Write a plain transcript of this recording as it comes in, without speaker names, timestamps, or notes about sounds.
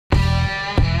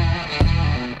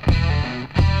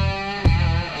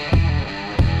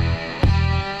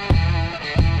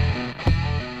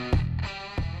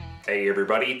Hey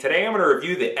everybody, today I'm going to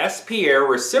review the SP-Air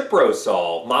Recipro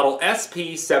saw, model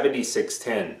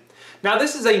SP-7610. Now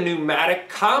this is a pneumatic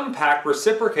compact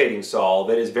reciprocating saw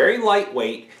that is very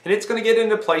lightweight, and it's going to get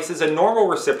into places a normal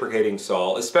reciprocating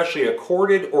saw, especially a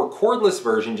corded or cordless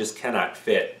version, just cannot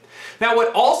fit. Now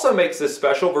what also makes this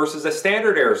special versus a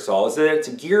standard air saw is that it's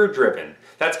gear driven.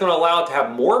 That's going to allow it to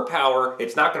have more power,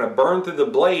 it's not going to burn through the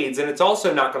blades, and it's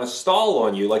also not going to stall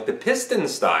on you like the piston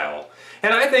style.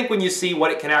 And I think when you see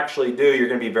what it can actually do, you're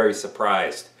going to be very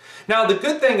surprised. Now the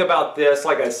good thing about this,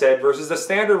 like I said, versus the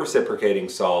standard reciprocating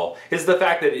saw, is the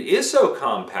fact that it is so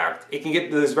compact, it can get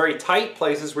to those very tight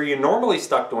places where you're normally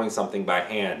stuck doing something by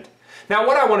hand. Now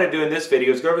what I want to do in this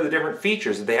video is go over the different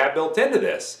features that they have built into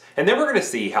this, and then we're going to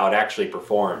see how it actually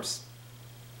performs.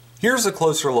 Here's a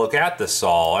closer look at the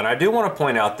saw, and I do want to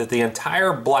point out that the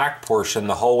entire black portion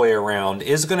the whole way around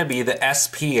is going to be the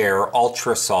SP-Air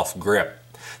Ultra Soft Grip.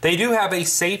 They do have a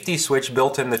safety switch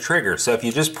built in the trigger, so if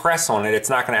you just press on it, it's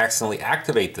not going to accidentally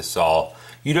activate the saw.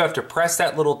 You do have to press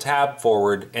that little tab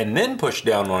forward and then push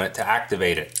down on it to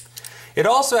activate it. It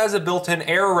also has a built-in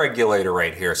air regulator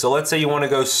right here, so let's say you want to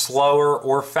go slower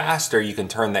or faster, you can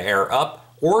turn the air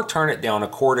up or turn it down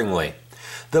accordingly.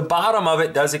 The bottom of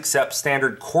it does accept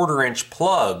standard 1/4 inch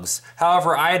plugs.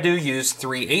 However, I do use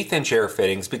 3/8 inch air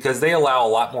fittings because they allow a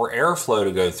lot more airflow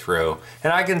to go through,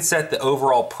 and I can set the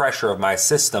overall pressure of my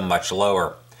system much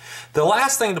lower. The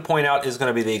last thing to point out is going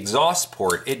to be the exhaust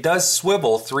port. It does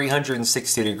swivel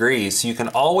 360 degrees, so you can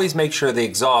always make sure the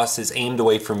exhaust is aimed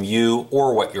away from you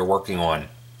or what you're working on.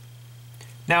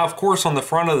 Now, of course, on the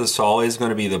front of the saw is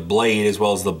going to be the blade as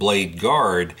well as the blade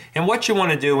guard, and what you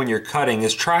want to do when you're cutting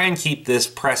is try and keep this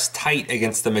pressed tight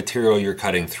against the material you're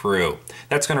cutting through.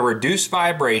 That's going to reduce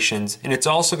vibrations, and it's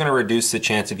also going to reduce the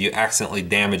chance of you accidentally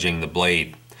damaging the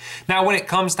blade. Now when it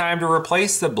comes time to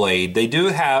replace the blade, they do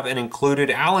have an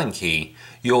included Allen key.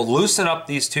 You'll loosen up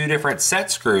these two different set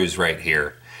screws right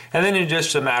here, and then in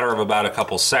just a matter of about a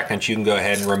couple seconds you can go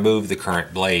ahead and remove the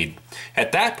current blade.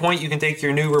 At that point you can take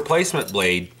your new replacement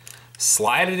blade,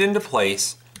 slide it into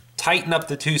place, tighten up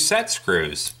the two set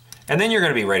screws, and then you're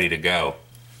going to be ready to go.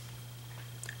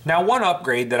 Now one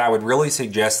upgrade that I would really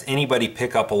suggest anybody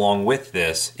pick up along with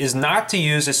this is not to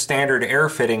use a standard air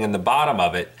fitting in the bottom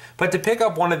of it, but to pick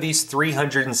up one of these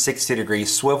 360 degree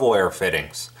swivel air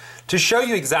fittings. To show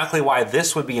you exactly why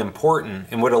this would be important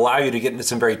and would allow you to get into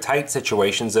some very tight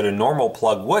situations that a normal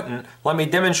plug wouldn't, let me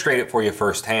demonstrate it for you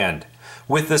firsthand.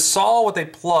 With the saw with a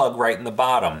plug right in the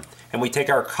bottom, and we take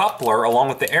our coupler along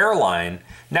with the air line,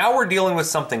 now we're dealing with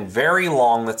something very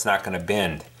long that's not going to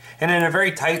bend. And in a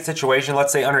very tight situation,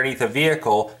 let's say underneath a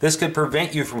vehicle, this could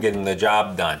prevent you from getting the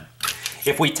job done.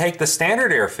 If we take the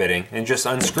standard air fitting and just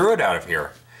unscrew it out of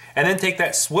here, and then take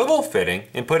that swivel fitting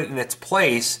and put it in its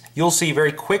place, you'll see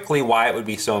very quickly why it would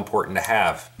be so important to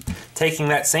have. Taking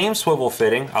that same swivel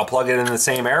fitting, I'll plug it in the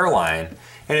same air line,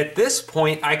 and at this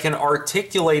point I can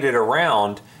articulate it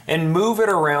around and move it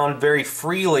around very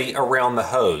freely around the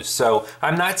hose. So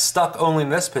I'm not stuck only in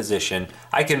this position,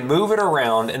 I can move it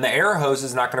around and the air hose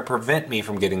is not going to prevent me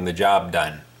from getting the job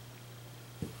done.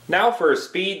 Now for a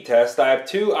speed test, I have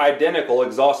two identical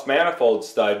exhaust manifold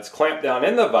studs clamped down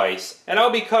in the vise, and I'll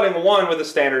be cutting one with a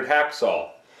standard hacksaw.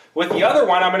 With the other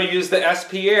one, I'm going to use the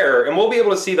SP-Air, and we'll be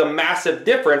able to see the massive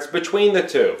difference between the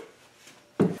two.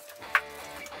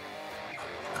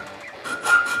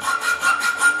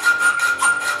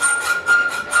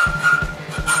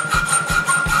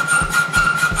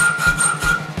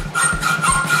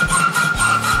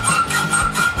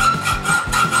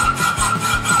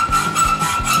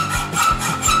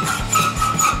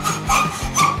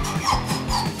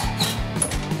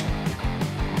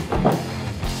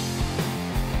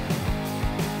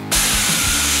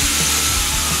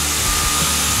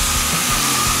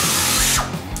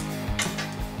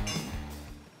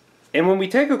 And when we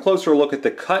take a closer look at the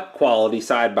cut quality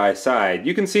side by side,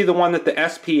 you can see the one that the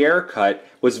SP-Air cut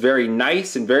was very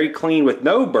nice and very clean with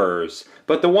no burrs,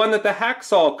 but the one that the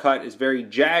hacksaw cut is very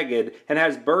jagged and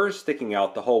has burrs sticking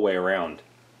out the whole way around.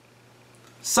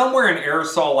 Somewhere an air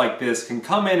saw like this can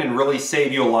come in and really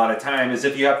save you a lot of time is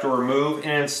if you have to remove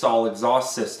and install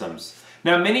exhaust systems.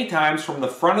 Now many times from the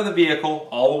front of the vehicle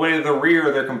all the way to the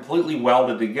rear they're completely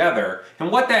welded together,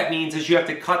 and what that means is you have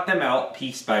to cut them out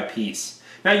piece by piece.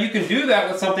 Now you can do that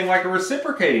with something like a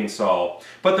reciprocating saw,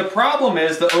 but the problem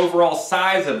is the overall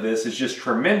size of this is just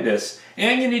tremendous,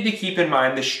 and you need to keep in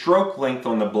mind the stroke length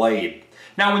on the blade.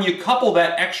 Now when you couple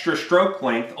that extra stroke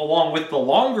length along with the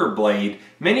longer blade,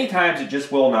 many times it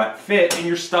just will not fit and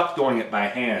you're stuck doing it by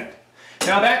hand.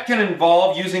 Now that can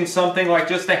involve using something like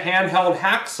just a handheld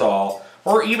hacksaw,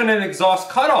 or even an exhaust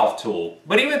cutoff tool.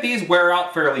 But even these wear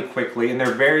out fairly quickly and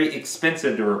they're very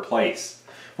expensive to replace.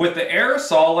 With the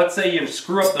aerosol, let's say you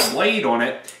screw up the blade on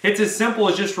it, it's as simple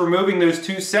as just removing those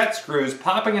 2 set screws,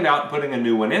 popping it out and putting a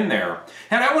new one in there.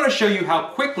 And I want to show you how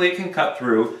quickly it can cut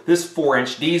through this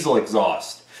 4-inch diesel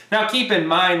exhaust. Now keep in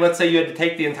mind, let's say you had to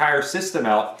take the entire system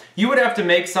out, you would have to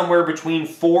make somewhere between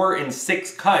 4 and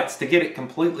 6 cuts to get it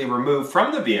completely removed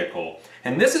from the vehicle.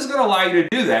 And this is going to allow you to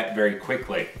do that very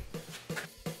quickly.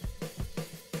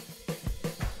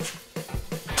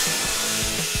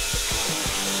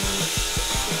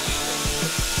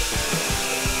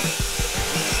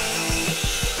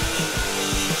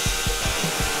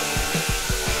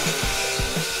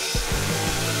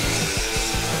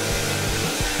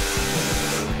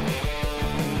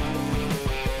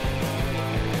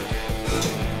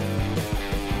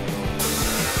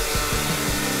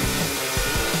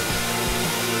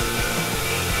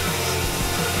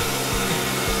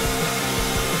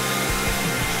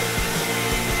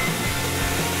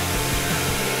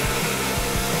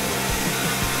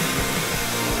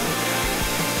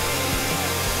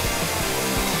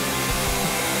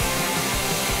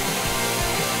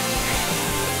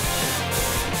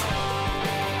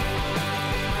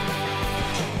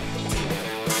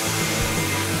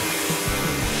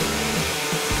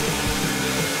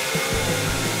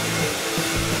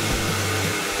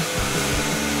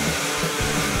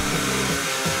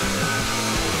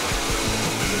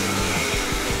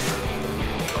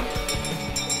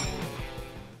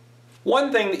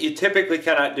 One thing that you typically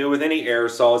cannot do with any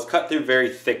aerosol is cut through very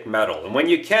thick metal. And when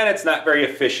you can, it's not very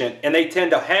efficient and they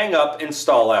tend to hang up and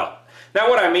stall out. Now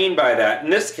what I mean by that, in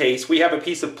this case, we have a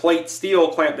piece of plate steel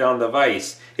clamped down the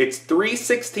vise. It's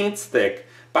 3/16 thick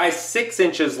by 6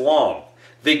 inches long.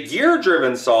 The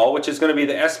gear-driven saw, which is going to be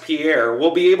the SP-Air,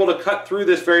 will be able to cut through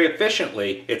this very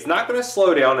efficiently. It's not going to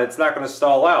slow down, and it's not going to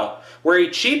stall out. Where a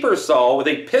cheaper saw with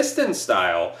a piston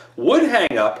style would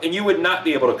hang up and you would not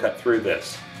be able to cut through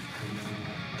this.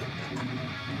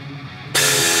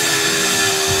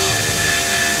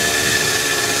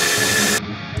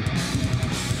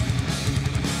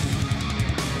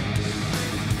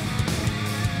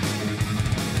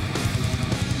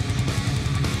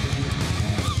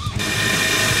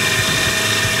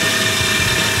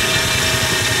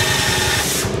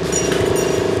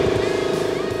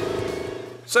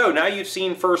 So now you've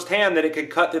seen firsthand that it could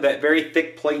cut through that very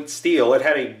thick plate steel. It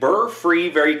had a burr-free,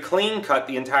 very clean cut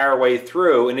the entire way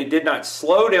through, and it did not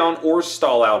slow down or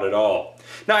stall out at all.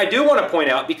 Now I do want to point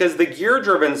out, because the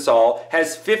gear-driven saw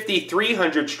has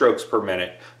 5,300 strokes per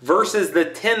minute versus the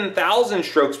 10,000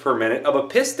 strokes per minute of a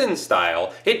piston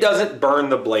style, it doesn't burn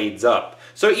the blades up.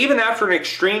 So even after an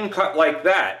extreme cut like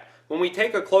that, when we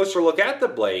take a closer look at the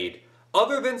blade,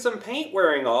 other than some paint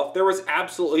wearing off, there was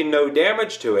absolutely no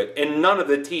damage to it, and none of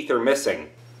the teeth are missing.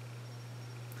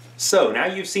 So now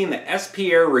you've seen the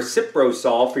SP-Air Recipro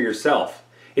saw for yourself.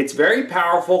 It's very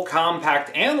powerful, compact,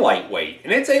 and lightweight,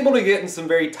 and it's able to get in some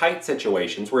very tight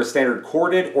situations where a standard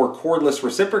corded or cordless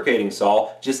reciprocating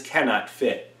saw just cannot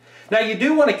fit. Now you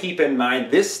do want to keep in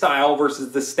mind this style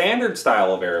versus the standard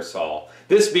style of aerosol.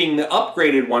 This being the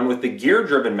upgraded one with the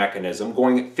gear-driven mechanism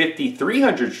going at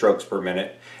 5,300 strokes per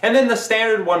minute, and then the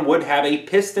standard one would have a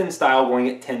piston style going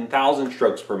at 10,000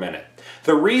 strokes per minute.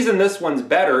 The reason this one's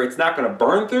better, it's not going to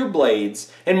burn through blades,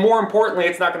 and more importantly,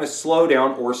 it's not going to slow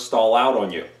down or stall out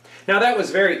on you. Now that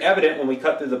was very evident when we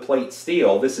cut through the plate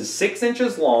steel. This is 6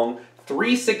 inches long,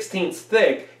 3/16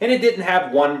 thick, and it didn't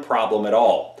have one problem at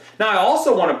all. Now I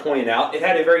also want to point out it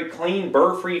had a very clean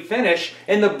burr-free finish,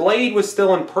 and the blade was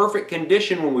still in perfect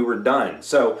condition when we were done.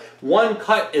 So one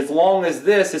cut as long as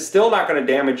this is still not going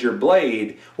to damage your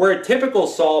blade, where a typical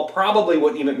saw probably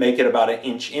wouldn't even make it about an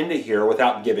inch into here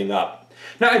without giving up.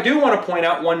 Now I do want to point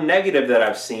out one negative that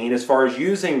I've seen as far as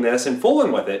using this and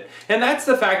fooling with it, and that's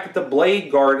the fact that the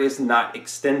blade guard is not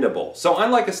extendable. So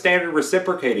unlike a standard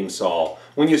reciprocating saw,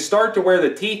 when you start to wear the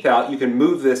teeth out, you can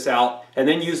move this out and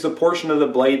then use the portion of the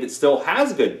blade that still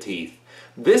has good teeth.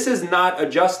 This is not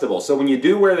adjustable, so when you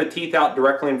do wear the teeth out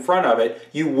directly in front of it,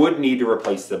 you would need to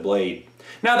replace the blade.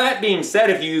 Now that being said,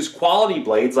 if you use quality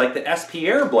blades like the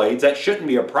SP-Air blades, that shouldn't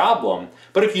be a problem.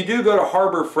 But if you do go to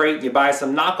Harbor Freight and you buy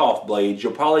some knockoff blades,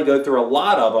 you'll probably go through a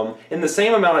lot of them in the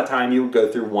same amount of time you would go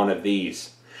through one of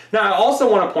these. Now I also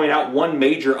want to point out one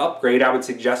major upgrade I would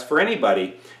suggest for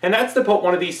anybody, and that's to put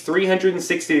one of these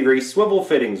 360-degree swivel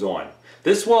fittings on.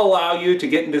 This will allow you to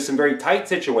get into some very tight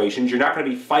situations. You're not going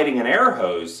to be fighting an air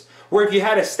hose. Where if you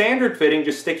had a standard fitting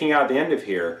just sticking out the end of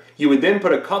here, you would then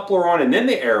put a coupler on and then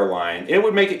the air line, and it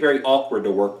would make it very awkward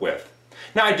to work with.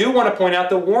 Now I do want to point out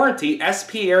the warranty.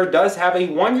 SP-Air does have a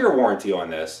 1-year warranty on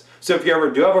this, So if you ever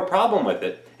do have a problem with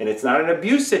it, and it's not an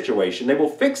abuse situation, they will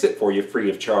fix it for you free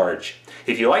of charge.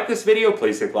 If you like this video,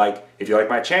 please click like. If you like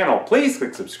my channel, please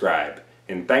click subscribe.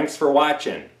 And thanks for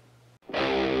watching.